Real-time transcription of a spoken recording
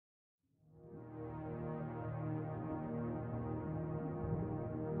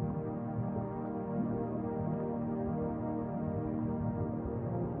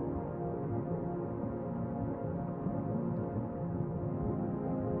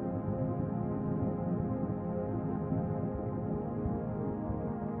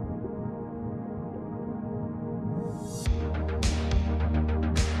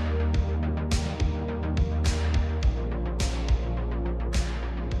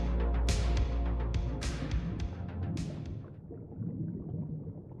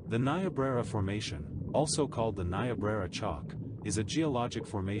The Niobrara Formation, also called the Niobrara Chalk, is a geologic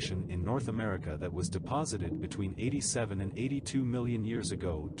formation in North America that was deposited between 87 and 82 million years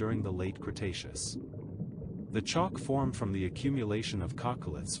ago during the late Cretaceous. The chalk formed from the accumulation of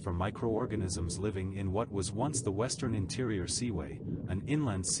coccoliths from microorganisms living in what was once the western interior seaway, an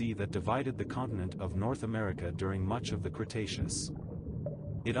inland sea that divided the continent of North America during much of the Cretaceous.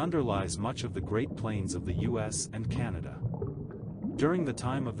 It underlies much of the Great Plains of the US and Canada. During the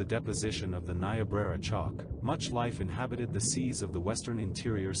time of the deposition of the Niobrara chalk, much life inhabited the seas of the western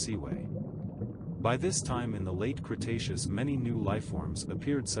interior seaway. By this time in the late Cretaceous many new lifeforms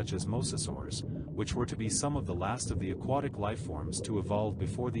appeared such as mosasaurs, which were to be some of the last of the aquatic lifeforms to evolve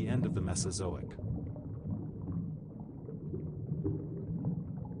before the end of the Mesozoic.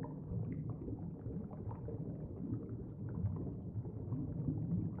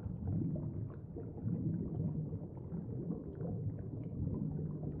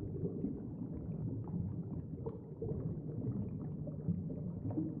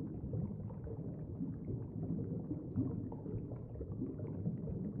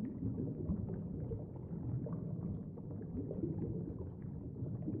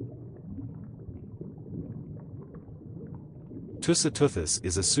 Tusoteuthis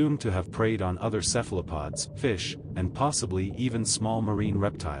is assumed to have preyed on other cephalopods, fish, and possibly even small marine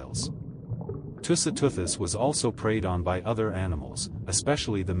reptiles. Tusoteuthis was also preyed on by other animals,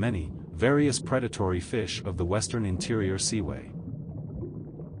 especially the many, various predatory fish of the western interior seaway.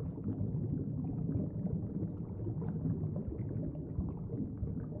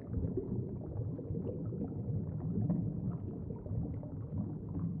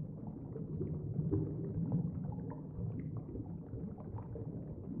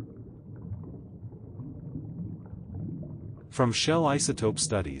 From shell isotope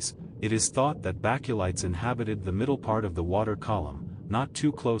studies, it is thought that Baculites inhabited the middle part of the water column, not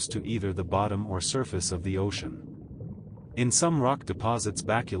too close to either the bottom or surface of the ocean. In some rock deposits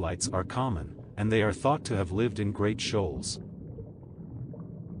Baculites are common, and they are thought to have lived in great shoals.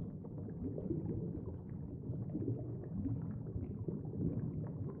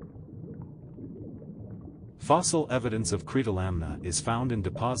 Fossil evidence of Cretolamna is found in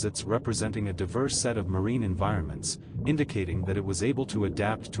deposits representing a diverse set of marine environments, indicating that it was able to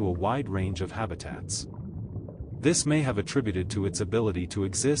adapt to a wide range of habitats. This may have attributed to its ability to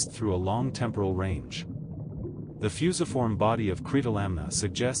exist through a long temporal range. The fusiform body of Cretolamna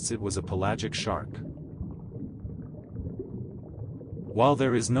suggests it was a pelagic shark. While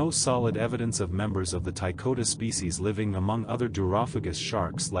there is no solid evidence of members of the Ptychodus species living among other durophagous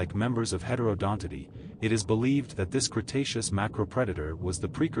sharks like members of Heterodontidae, it is believed that this Cretaceous macropredator was the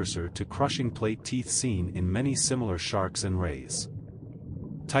precursor to crushing plate teeth seen in many similar sharks and rays.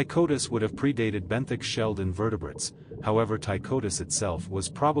 Ptychodus would have predated benthic-shelled invertebrates, however Ptychodus itself was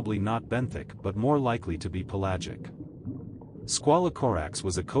probably not benthic but more likely to be pelagic. Squalicorax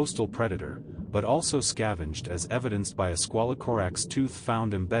was a coastal predator, but also scavenged as evidenced by a Squalicorax tooth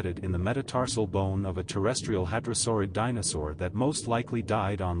found embedded in the metatarsal bone of a terrestrial hadrosaurid dinosaur that most likely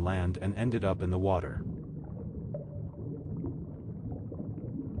died on land and ended up in the water.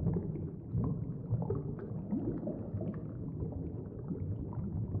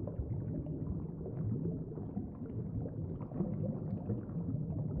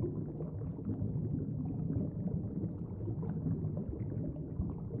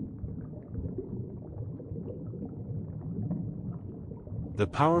 The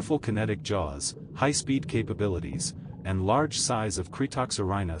powerful kinetic jaws, high-speed capabilities, and large size of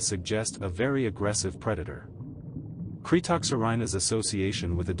Cretoxyrhina suggest a very aggressive predator. Cretoxyrhina's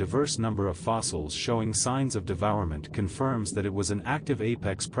association with a diverse number of fossils showing signs of devourment confirms that it was an active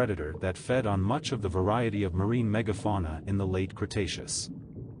apex predator that fed on much of the variety of marine megafauna in the late Cretaceous.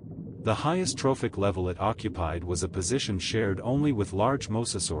 The highest trophic level it occupied was a position shared only with large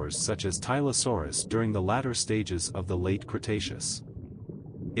mosasaurs such as Trylosaurus during the latter stages of the late Cretaceous.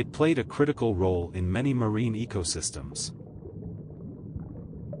 It played a critical role in many marine ecosystems.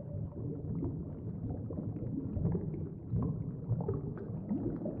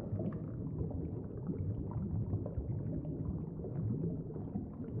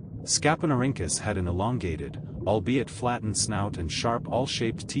 Scapanorhynchus had an elongated, albeit flattened snout and sharp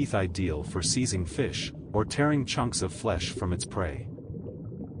awl-shaped teeth ideal for seizing fish, or tearing chunks of flesh from its prey.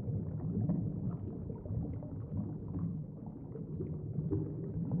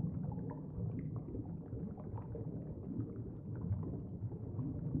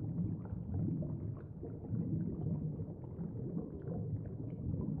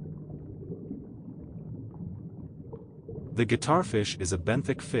 The guitarfish is a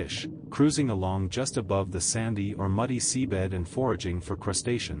benthic fish, cruising along just above the sandy or muddy seabed and foraging for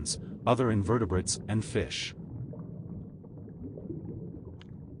crustaceans, other invertebrates, and fish.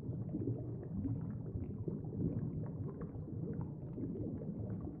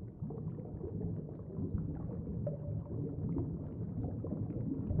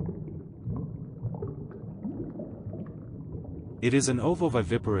 It is an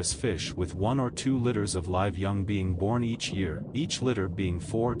ovoviviparous fish with 1 or 2 litters of live young being born each year, each litter being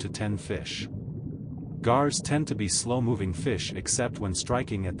 4 to 10 fish. Gars tend to be slow-moving fish except when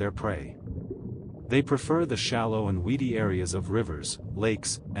striking at their prey. They prefer the shallow and weedy areas of rivers,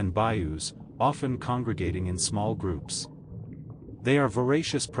 lakes, and bayous, often congregating in small groups. They are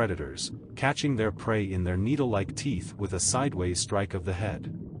voracious predators, catching their prey in their needle-like teeth with a sideways strike of the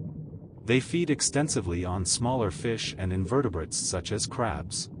head. They feed extensively on smaller fish and invertebrates such as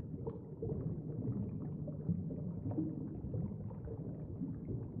crabs.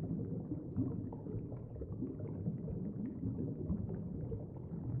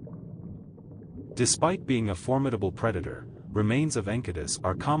 Despite being a formidable predator, remains of Enchodus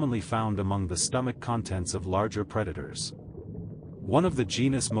are commonly found among the stomach contents of larger predators. One of the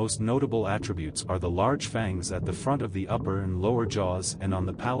genus' most notable attributes are the large fangs at the front of the upper and lower jaws and on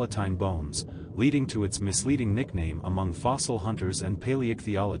the palatine bones, leading to its misleading nickname among fossil hunters and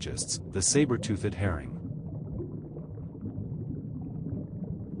paleoichthyologists, the saber-toothed herring.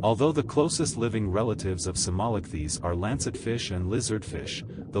 Although the closest living relatives of Cimolichthys are lancetfish and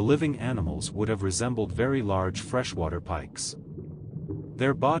lizardfish, the living animals would have resembled very large freshwater pikes.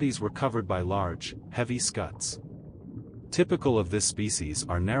 Their bodies were covered by large, heavy scuts. Typical of this species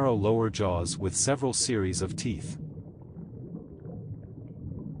are narrow lower jaws with several series of teeth.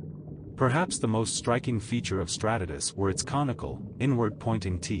 Perhaps the most striking feature of Stratodus were its conical,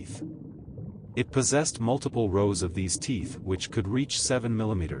 inward-pointing teeth. It possessed multiple rows of these teeth which could reach 7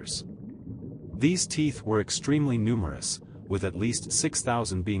 millimeters. These teeth were extremely numerous, with at least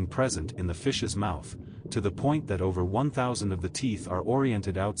 6,000 being present in the fish's mouth, to the point that over 1,000 of the teeth are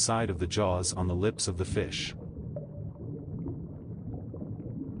oriented outside of the jaws on the lips of the fish.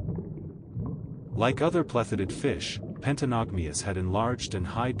 Like other plethodid fish, Pentanogmius had enlarged and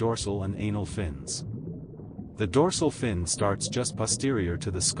high dorsal and anal fins. The dorsal fin starts just posterior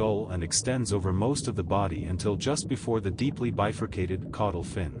to the skull and extends over most of the body until just before the deeply bifurcated caudal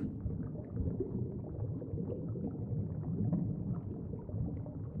fin.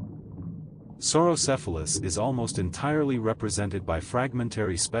 Saurocephalus is almost entirely represented by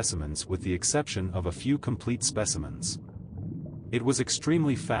fragmentary specimens with the exception of a few complete specimens. It was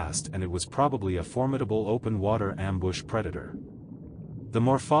extremely fast and it was probably a formidable open-water ambush predator. The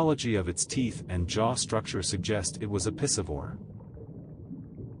morphology of its teeth and jaw structure suggest it was a piscivore.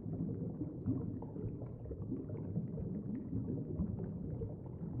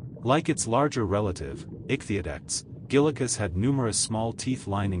 Like its larger relative, Ichthyodectes, Gillicus had numerous small teeth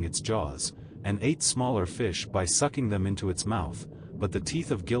lining its jaws, and ate smaller fish by sucking them into its mouth, but the teeth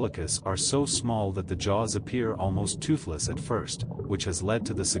of Gillicus are so small that the jaws appear almost toothless at first, which has led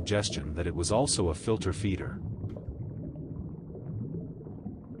to the suggestion that it was also a filter feeder.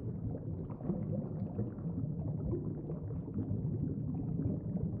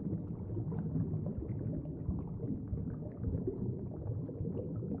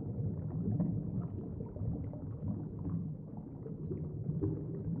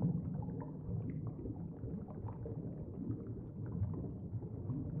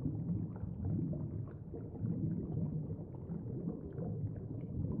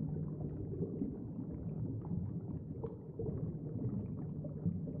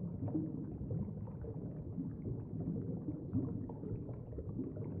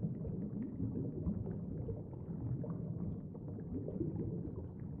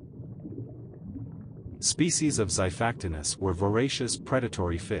 Species of Xiphactinus were voracious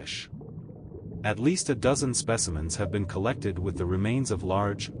predatory fish. At least a dozen specimens have been collected with the remains of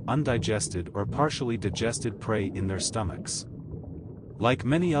large, undigested or partially digested prey in their stomachs. Like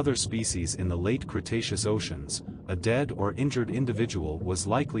many other species in the late Cretaceous oceans, a dead or injured individual was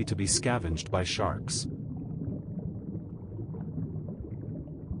likely to be scavenged by sharks.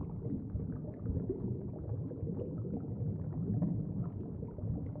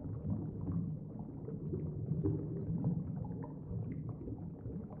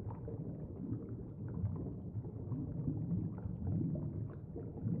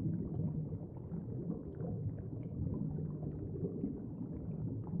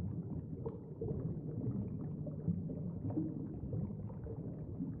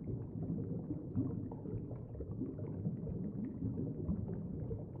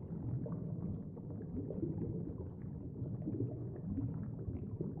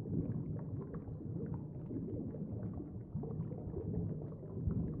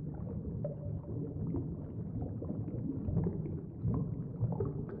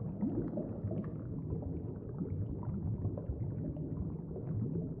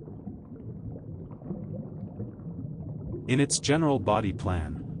 In its general body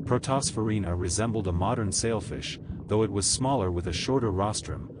plan, Protosphyraena resembled a modern sailfish, though it was smaller with a shorter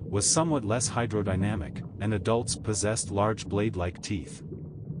rostrum, was somewhat less hydrodynamic, and adults possessed large blade-like teeth.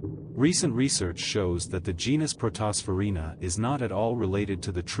 Recent research shows that the genus Protosphyraena is not at all related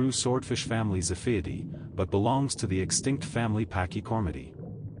to the true swordfish family Xiphactinus, but belongs to the extinct family Pachycormidae.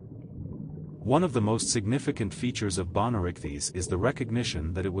 One of the most significant features of Bonnerichthys is the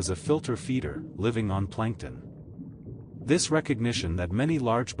recognition that it was a filter feeder, living on plankton. This recognition that many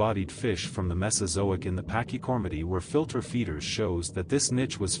large-bodied fish from the Mesozoic in the Pachycormidae were filter feeders shows that this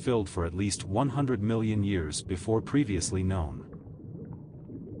niche was filled for at least 100 million years before previously known.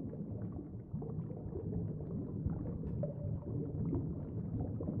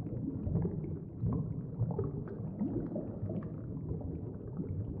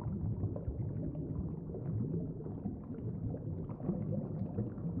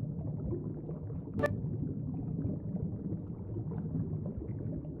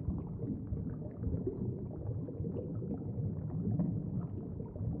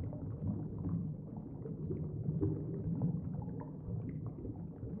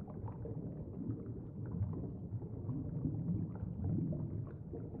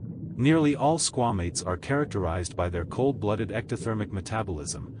 Nearly all squamates are characterized by their cold-blooded ectothermic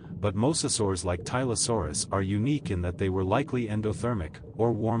metabolism, but mosasaurs like Trylosaurus are unique in that they were likely endothermic,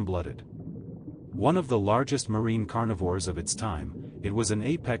 or warm-blooded. One of the largest marine carnivores of its time, it was an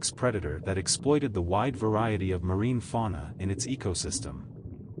apex predator that exploited the wide variety of marine fauna in its ecosystem.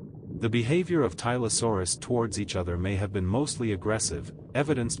 The behavior of Trylosaurus towards each other may have been mostly aggressive,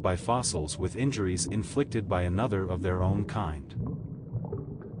 evidenced by fossils with injuries inflicted by another of their own kind.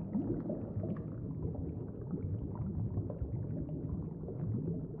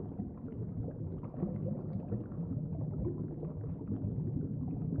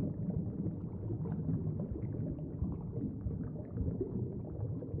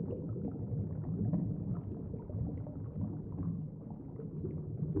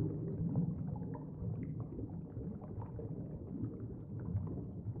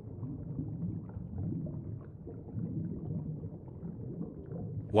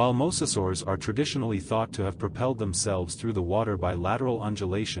 While mosasaurs are traditionally thought to have propelled themselves through the water by lateral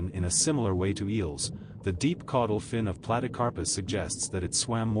undulation in a similar way to eels, the deep caudal fin of Platecarpus suggests that it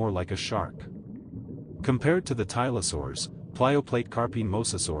swam more like a shark. Compared to the tylosaurs, plioplate carpine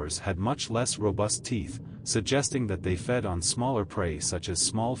mosasaurs had much less robust teeth, suggesting that they fed on smaller prey such as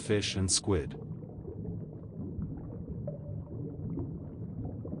small fish and squid.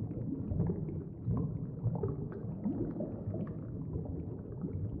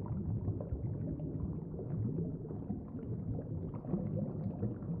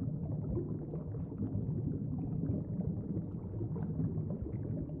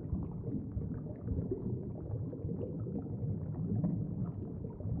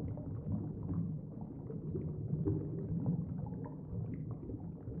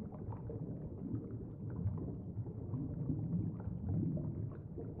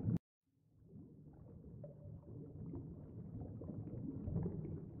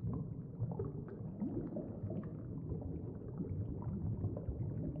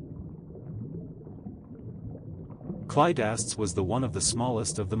 Clydastes was the one of the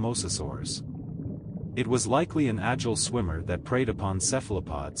smallest of the mosasaurs. It was likely an agile swimmer that preyed upon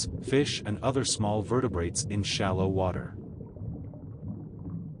cephalopods, fish and other small vertebrates in shallow water.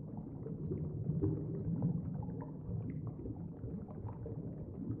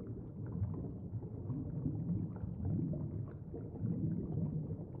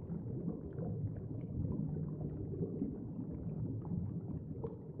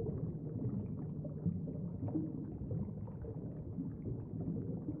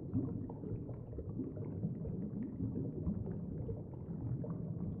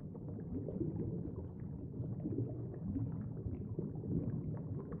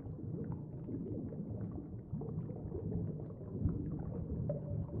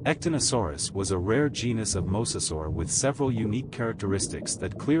 Ectinosaurus was a rare genus of mosasaur with several unique characteristics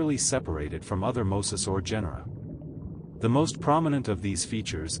that clearly separate it from other mosasaur genera. The most prominent of these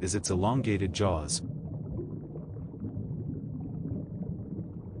features is its elongated jaws.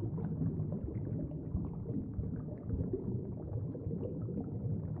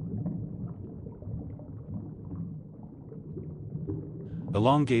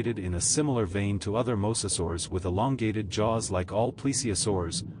 Elongated in a similar vein to other mosasaurs with elongated jaws like all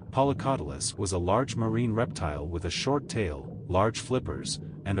plesiosaurs, Polycotylus was a large marine reptile with a short tail, large flippers,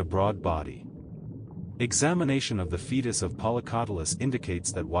 and a broad body. Examination of the fetus of Polycotylus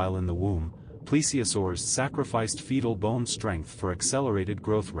indicates that while in the womb, plesiosaurs sacrificed fetal bone strength for accelerated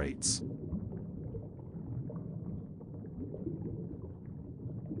growth rates.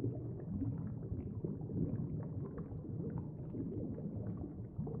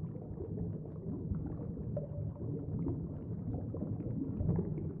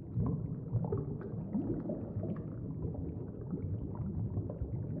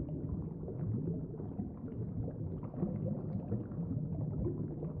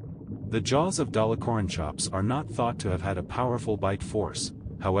 The jaws of Dolichorynchops are not thought to have had a powerful bite force.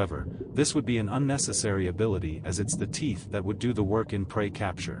 However, this would be an unnecessary ability as it's the teeth that would do the work in prey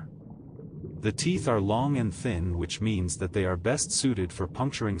capture. The teeth are long and thin, which means that they are best suited for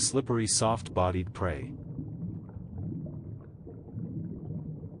puncturing slippery soft-bodied prey.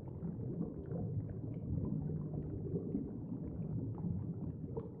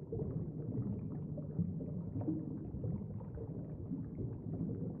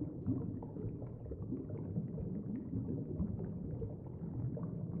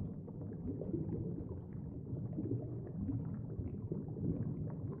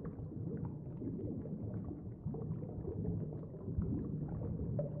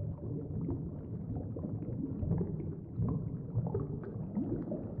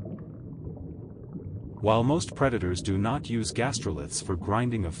 While most predators do not use gastroliths for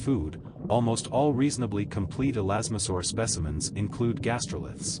grinding of food, almost all reasonably complete elasmosaur specimens include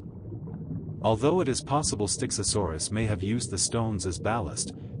gastroliths. Although it is possible Styxosaurus may have used the stones as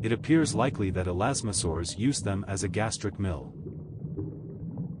ballast, it appears likely that elasmosaurs used them as a gastric mill.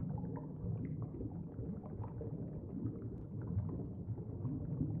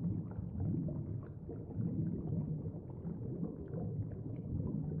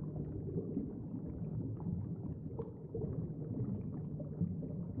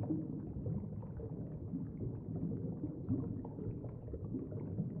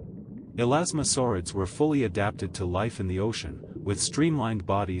 Elasmosaurids were fully adapted to life in the ocean, with streamlined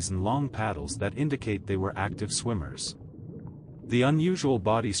bodies and long paddles that indicate they were active swimmers. The unusual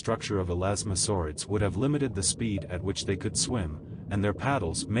body structure of elasmosaurids would have limited the speed at which they could swim, and their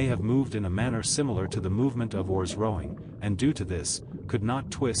paddles may have moved in a manner similar to the movement of oars rowing, and due to this, could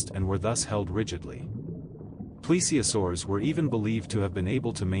not twist and were thus held rigidly. Plesiosaurs were even believed to have been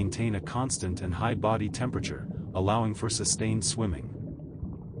able to maintain a constant and high body temperature, allowing for sustained swimming.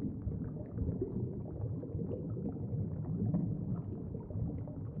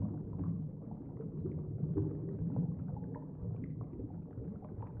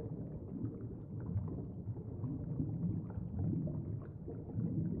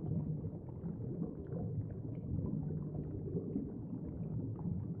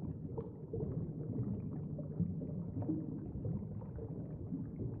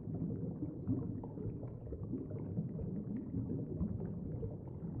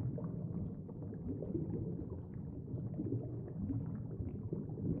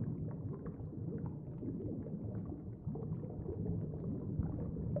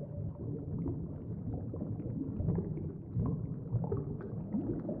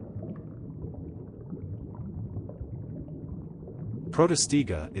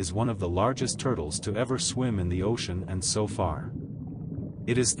 Protostega is one of the largest turtles to ever swim in the ocean and so far.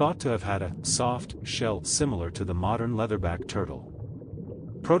 It is thought to have had a soft shell similar to the modern leatherback turtle.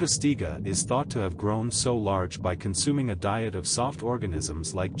 Protostega is thought to have grown so large by consuming a diet of soft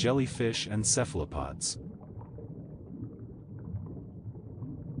organisms like jellyfish and cephalopods.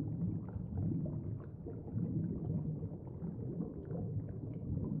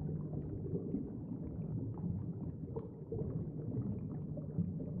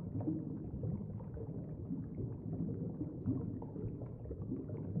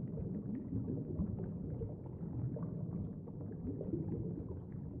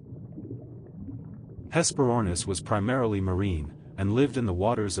 Hesperornis was primarily marine, and lived in the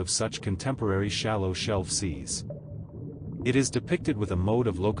waters of such contemporary shallow shelf seas. It is depicted with a mode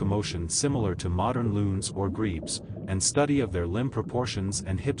of locomotion similar to modern loons or grebes, and study of their limb proportions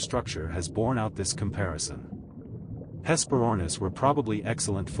and hip structure has borne out this comparison. Hesperornis were probably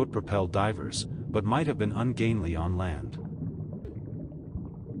excellent foot-propelled divers, but might have been ungainly on land.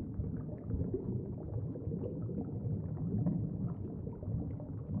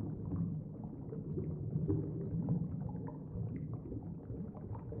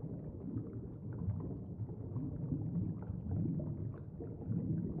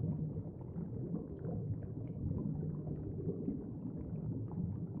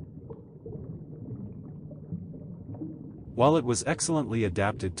 While it was excellently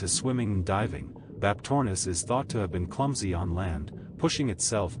adapted to swimming and diving, Baptornis is thought to have been clumsy on land, pushing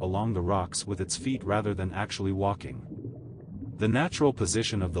itself along the rocks with its feet rather than actually walking. The natural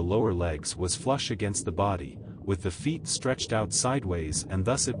position of the lower legs was flush against the body, with the feet stretched out sideways, and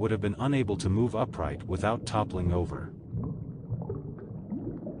thus it would have been unable to move upright without toppling over.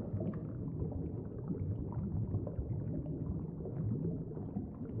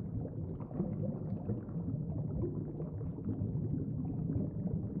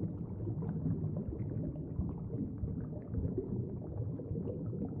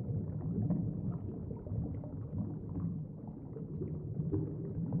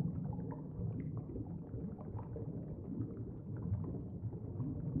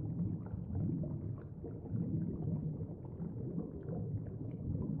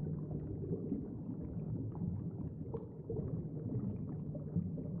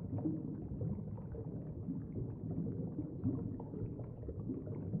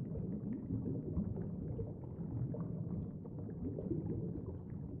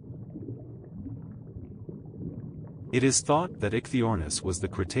 It is thought that Ichthyodectes was the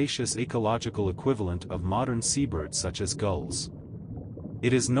Cretaceous ecological equivalent of modern seabirds such as gulls.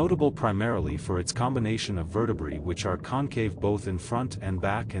 It is notable primarily for its combination of vertebrae which are concave both in front and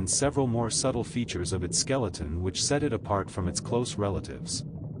back and several more subtle features of its skeleton which set it apart from its close relatives.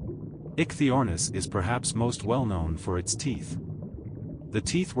 Ichthyodectes is perhaps most well known for its teeth. The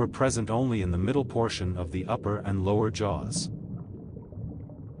teeth were present only in the middle portion of the upper and lower jaws.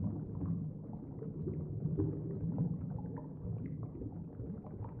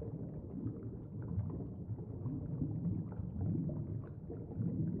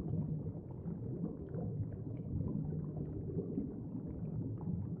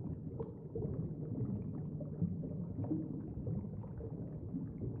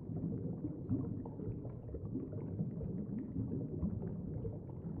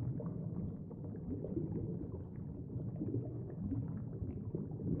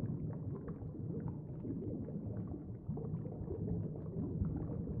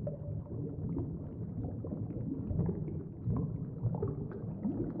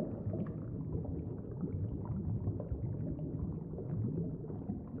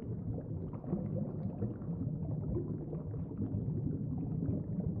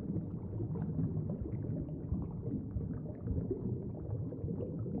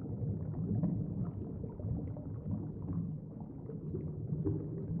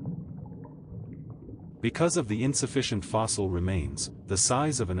 Because of the insufficient fossil remains, the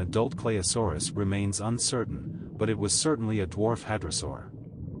size of an adult Claosaurus remains uncertain, but it was certainly a dwarf hadrosaur.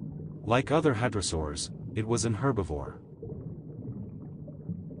 Like other hadrosaurs, it was an herbivore.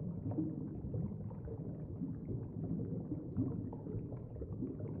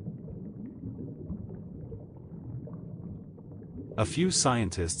 A few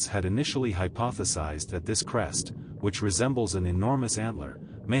scientists had initially hypothesized that this crest, which resembles an enormous antler,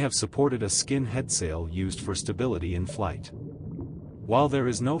 may have supported a skin headsail used for stability in flight. While there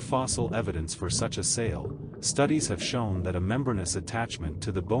is no fossil evidence for such a sail, studies have shown that a membranous attachment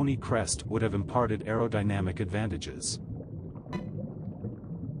to the bony crest would have imparted aerodynamic advantages.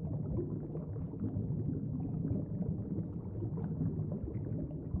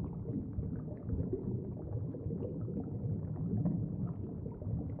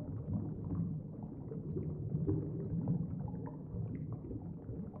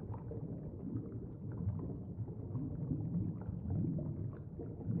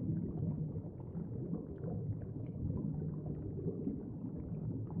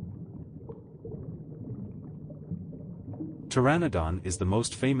 Pteranodon is the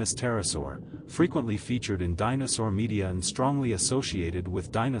most famous pterosaur, frequently featured in dinosaur media and strongly associated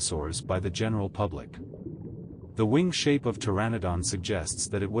with dinosaurs by the general public. The wing shape of Pteranodon suggests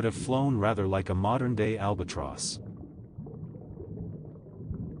that it would have flown rather like a modern-day albatross.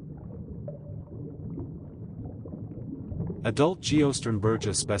 Adult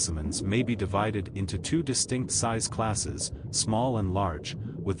Geosternbergia specimens may be divided into two distinct size classes, small and large,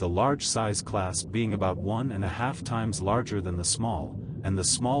 with the large size class being about 1.5 times larger than the small, and the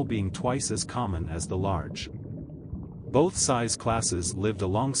small being twice as common as the large. Both size classes lived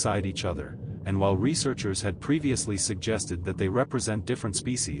alongside each other, and while researchers had previously suggested that they represent different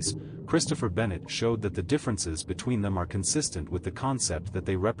species, Christopher Bennett showed that the differences between them are consistent with the concept that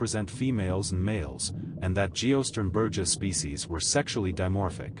they represent females and males, and that Geosternbergia species were sexually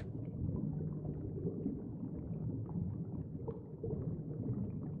dimorphic.